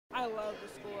I love the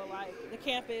school, like the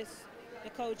campus, the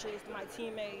coaches, my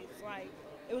teammates, like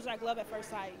it was like love at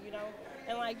first sight, you know?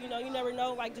 And like, you know, you never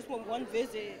know, like just with one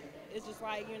visit, it's just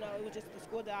like, you know, it was just the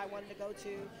school that I wanted to go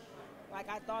to. Like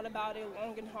I thought about it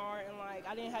long and hard, and like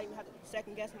I didn't even have to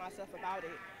second guess myself about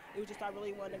it. It was just I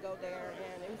really wanted to go there,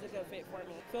 and it was a good fit for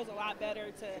me. It feels a lot better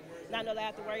to not know that I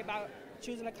have to worry about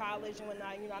choosing a college, and when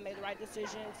I made the right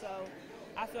decision. So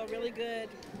I feel really good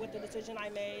with the decision I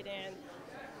made, and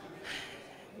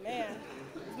man,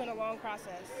 it's been a long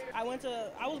process. I was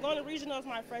going to regionals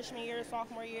my freshman year,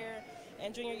 sophomore year,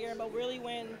 and junior year, but really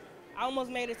when I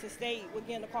almost made it to state with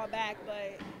getting the call back,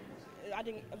 but I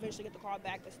didn't eventually get the call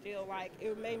back, but still, like,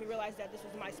 it made me realize that this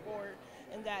was my sport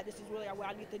and that this is really what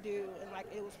I need to do, and like,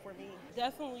 it was for me.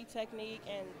 Definitely technique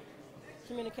and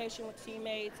communication with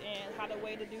teammates and how the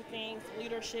way to do things,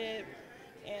 leadership,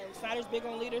 and Snider's big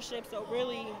on leadership, so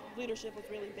really, leadership was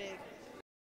really big.